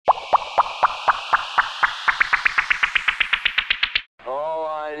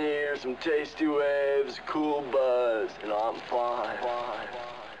some tasty waves, cool buzz, and I'm fine.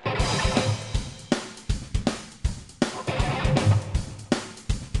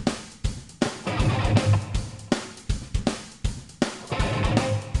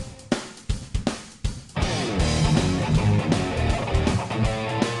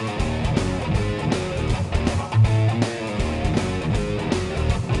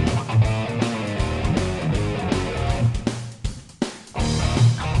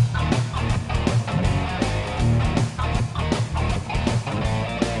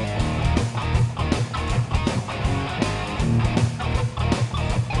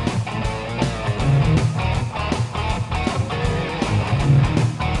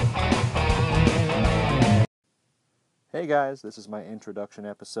 Hey guys, this is my introduction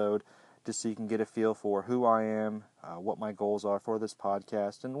episode, just so you can get a feel for who I am, what my goals are for this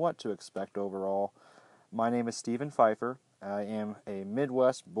podcast, and what to expect overall. My name is Stephen Pfeiffer. I am a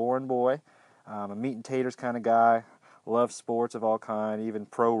Midwest-born boy. I'm a meat and taters kind of guy. Love sports of all kind, even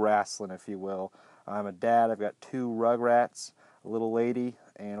pro wrestling, if you will. I'm a dad. I've got 2 rugrats, a little lady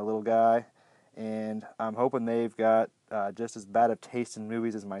and a little guy, and I'm hoping they've got just as bad of taste in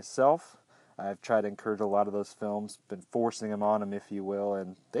movies as myself. I've tried to encourage a lot of those films, been forcing them on them, if you will,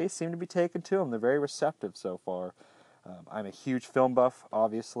 and they seem to be taken to them. They're very receptive so far. I'm a huge film buff,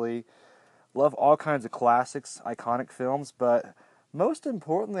 obviously. Love all kinds of classics, iconic films, but most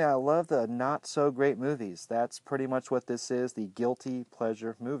importantly, I love the not-so-great movies. That's pretty much what this is, the guilty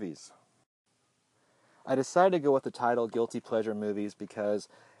pleasure movies. I decided to go with the title Guilty Pleasure Movies because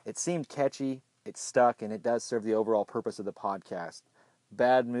it seemed catchy, it stuck, and it does serve the overall purpose of the podcast.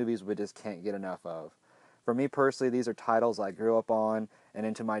 Bad movies we just can't get enough of. For me personally, these are titles I grew up on, and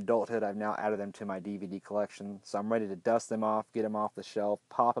into my adulthood, I've now added them to my DVD collection, so I'm ready to dust them off, get them off the shelf,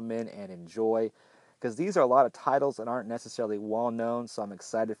 pop them in, and enjoy, because these are a lot of titles that aren't necessarily well-known, so I'm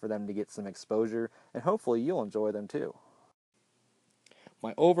excited for them to get some exposure, and hopefully you'll enjoy them too.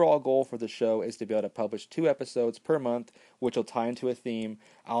 My overall goal for the show is to be able to publish 2 episodes per month, which will tie into a theme.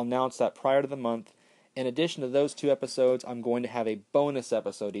 I'll announce that prior to the month. In addition to those 2 episodes, I'm going to have a bonus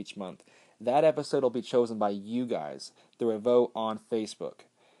episode each month. That episode will be chosen by you guys through a vote on Facebook.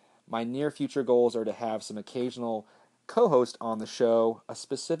 My near future goals are to have some occasional co-host on the show. A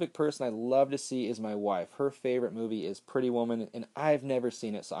specific person I'd love to see is my wife. Her favorite movie is Pretty Woman, and I've never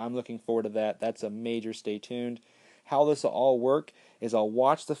seen it, so I'm looking forward to that. That's a major stay tuned. How this will all work is I'll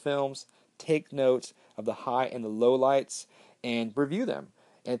watch the films, take notes of the high and the low lights, and review them.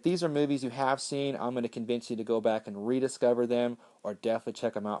 And if these are movies you have seen, I'm going to convince you to go back and rediscover them or definitely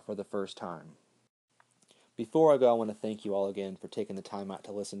check them out for the first time. Before I go, I want to thank you all again for taking the time out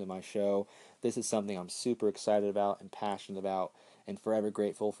to listen to my show. This is something I'm super excited about and passionate about, and forever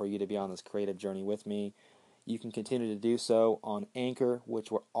grateful for you to be on this creative journey with me. You can continue to do so on Anchor,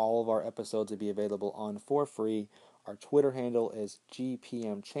 which where all of our episodes will be available on for free. Our Twitter handle is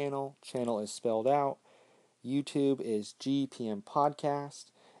GPM Channel. Channel is spelled out. YouTube is GPM Podcast,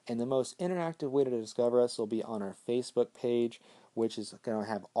 and the most interactive way to discover us will be on our Facebook page, which is going to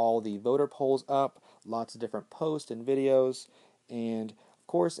have all the voter polls up, lots of different posts and videos, and of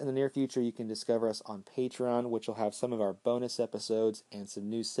course in the near future you can discover us on Patreon, which will have some of our bonus episodes and some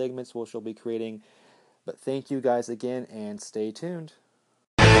new segments which we'll be creating. But thank you guys again, and stay tuned.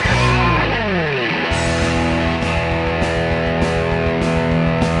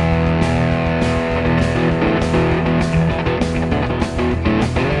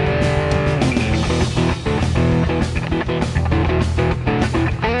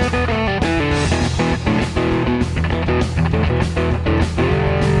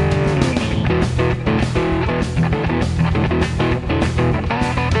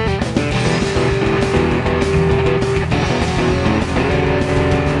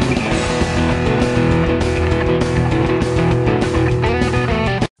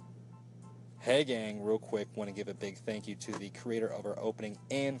 Hey gang, real quick, want to give a big thank you to the creator of our opening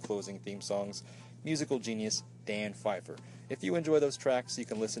and closing theme songs, musical genius Dan Pfeiffer. If you enjoy those tracks, you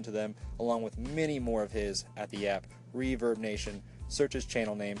can listen to them along with many more of his at the app Reverb Nation. Search his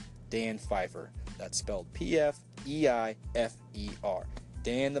channel name, Dan Pfeiffer. That's spelled Pfeifer.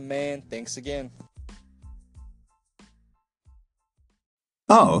 Dan the man, thanks again.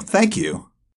 Oh, thank you.